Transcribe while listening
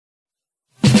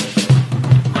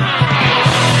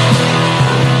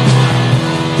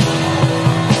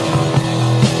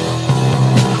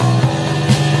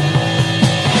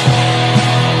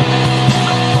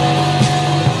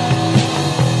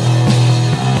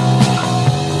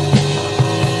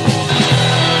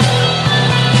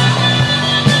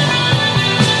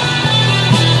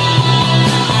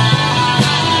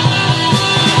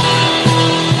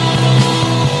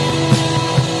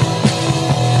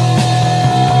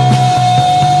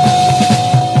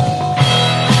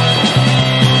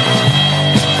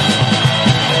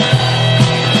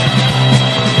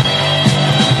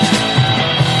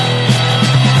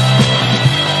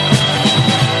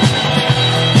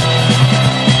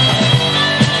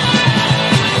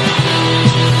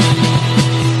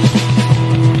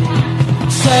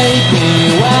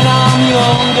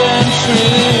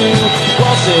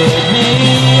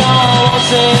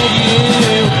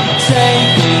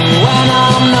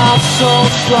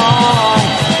strong.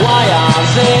 Why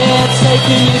has it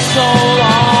taken you so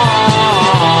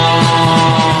long?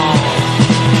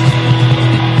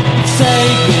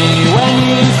 Take me when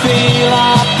you feel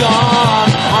I've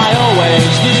gone. I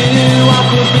always knew I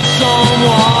could be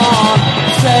someone.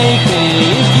 Take me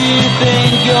if you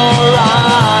think you're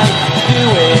right. Do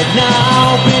it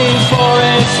now before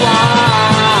it's light.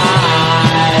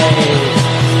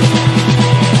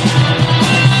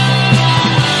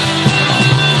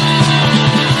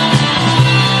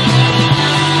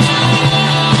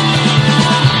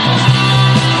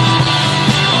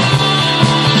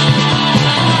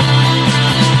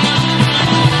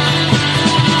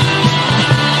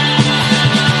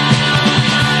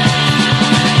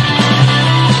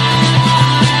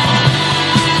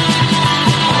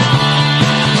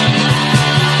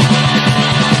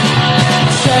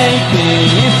 Take me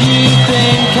if you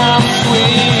think I'm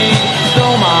sweet,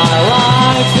 though my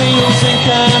life feels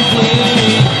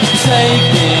incomplete. Take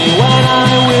me when I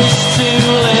wish to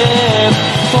live,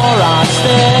 for I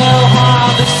still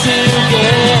have this to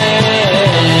give.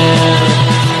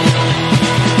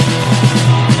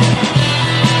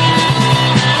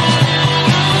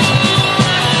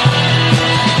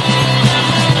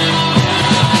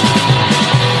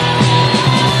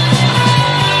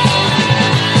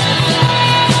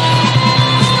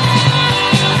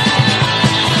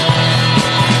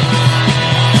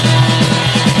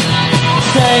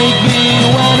 Take me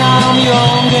when I'm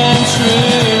young and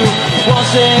true.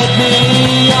 Was it me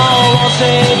or was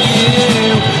it you?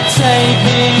 Take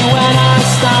me when I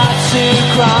start to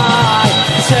cry.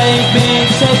 Take me,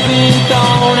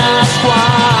 don't ask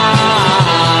why.